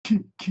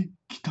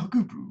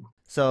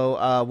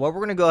So what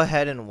we're gonna go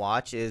ahead and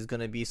watch is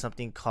gonna be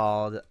something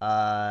called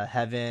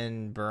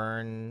Heaven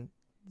Burns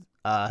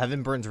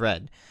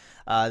Red.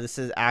 This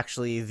is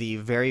actually the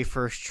very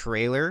first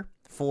trailer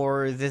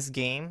for this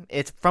game.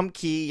 It's from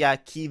Key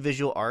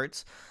Visual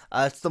Arts.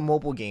 It's the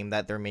mobile game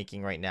that they're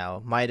making right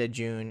now. Maeda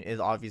Jun is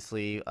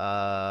obviously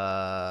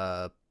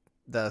the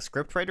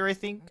scriptwriter, I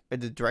think, or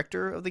the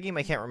director of the game.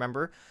 I can't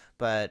remember,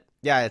 but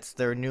yeah, it's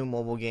their new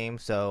mobile game.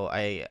 So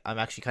I'm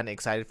actually kind of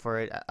excited for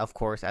it. Of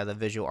course, as a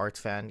visual arts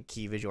fan,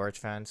 Key Visual Arts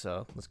fan.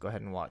 So let's go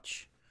ahead and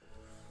watch.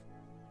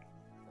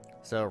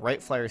 So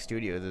Right Flyer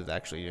Studios is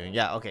actually doing.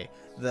 Yeah, okay.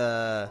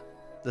 The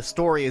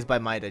story is by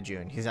Maeda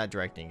Jun. He's not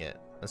directing it.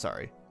 I'm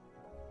sorry.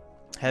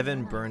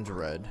 Heaven Burns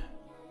Red.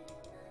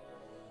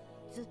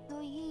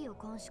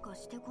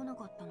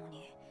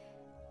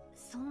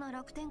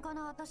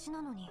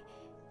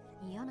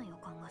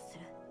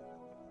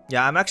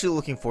 Yeah, I'm actually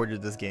looking forward to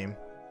this game.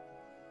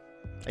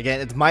 Again,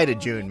 it's Maeda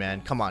Jun,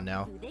 man. Come on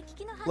now.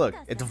 Look,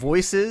 it's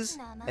voices,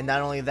 and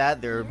not only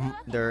that,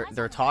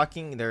 they're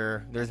talking.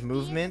 There's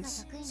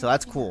movements, so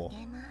that's cool.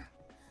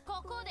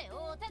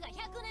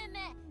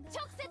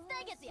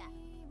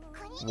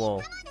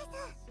 Whoa.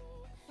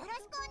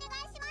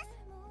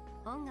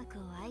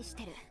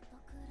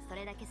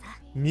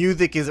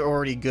 Music is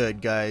already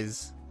good,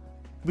 guys.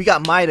 We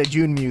got Maeda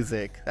Jun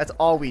music. That's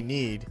all we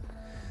need.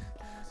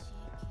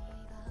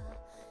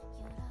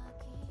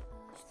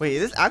 Wait,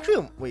 is this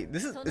actually? Wait,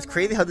 this is. It's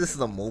crazy how this is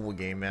a mobile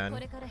game, man.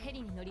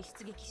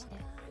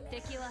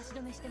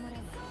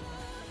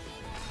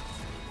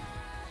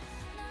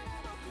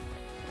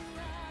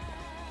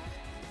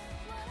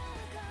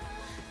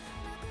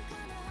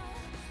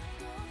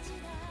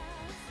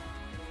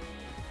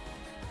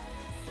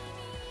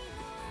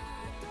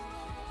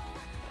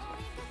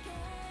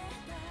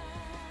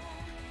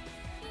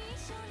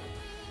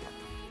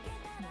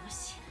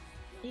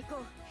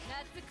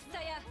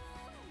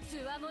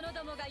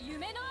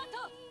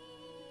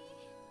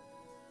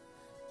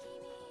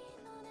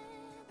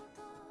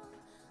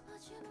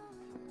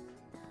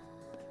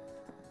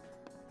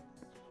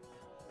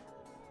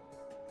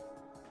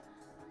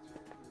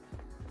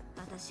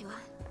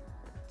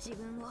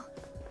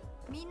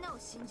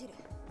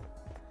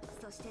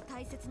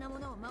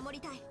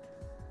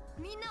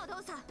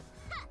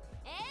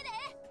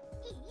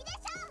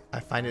 I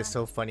find it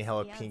so funny how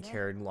a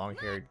pink-haired,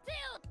 long-haired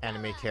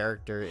anime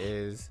character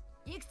is,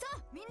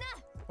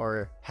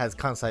 or has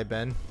Kansai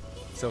Ben.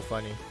 So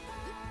funny.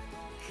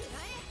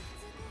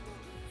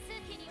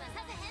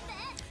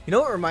 You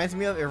know what it reminds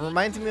me of? It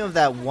reminds me of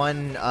that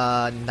one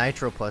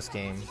Nitro Plus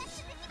game.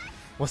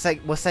 What's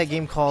that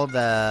game called?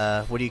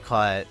 What do you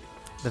call it?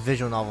 The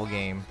visual novel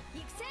game.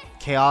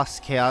 Chaos.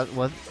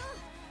 What?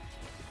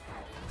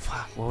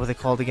 Fuck, what were they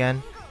called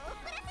again?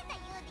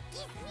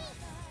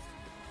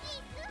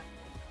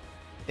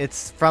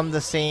 It's from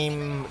the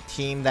same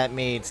team that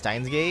made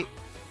Steins Gate.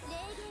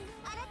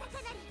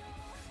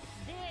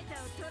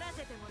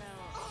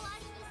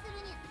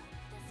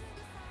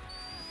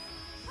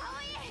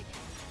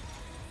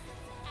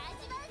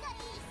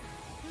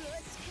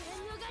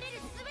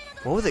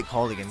 What was it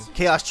called again?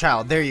 Chaos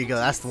Child. There you go.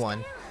 That's the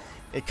one.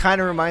 It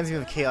kind of reminds me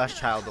of Chaos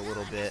Child a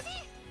little bit.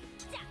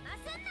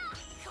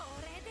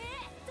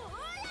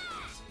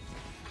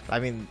 I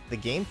mean, the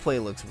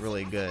gameplay looks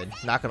really good.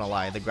 Not gonna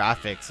lie, the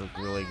graphics look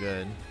really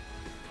good.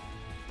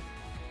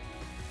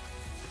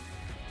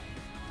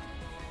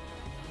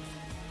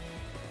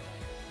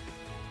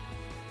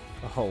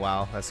 Oh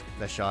wow, that's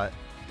that shot.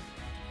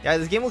 Yeah,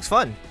 this game looks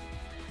fun.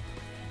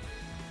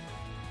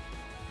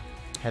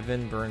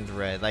 Heaven Burns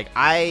Red. Like,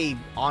 I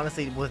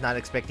honestly was not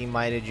expecting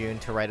Maeda Jun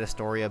to write a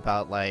story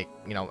about, like,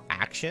 you know,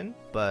 action,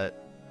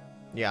 but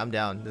yeah, I'm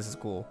down. This is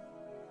cool.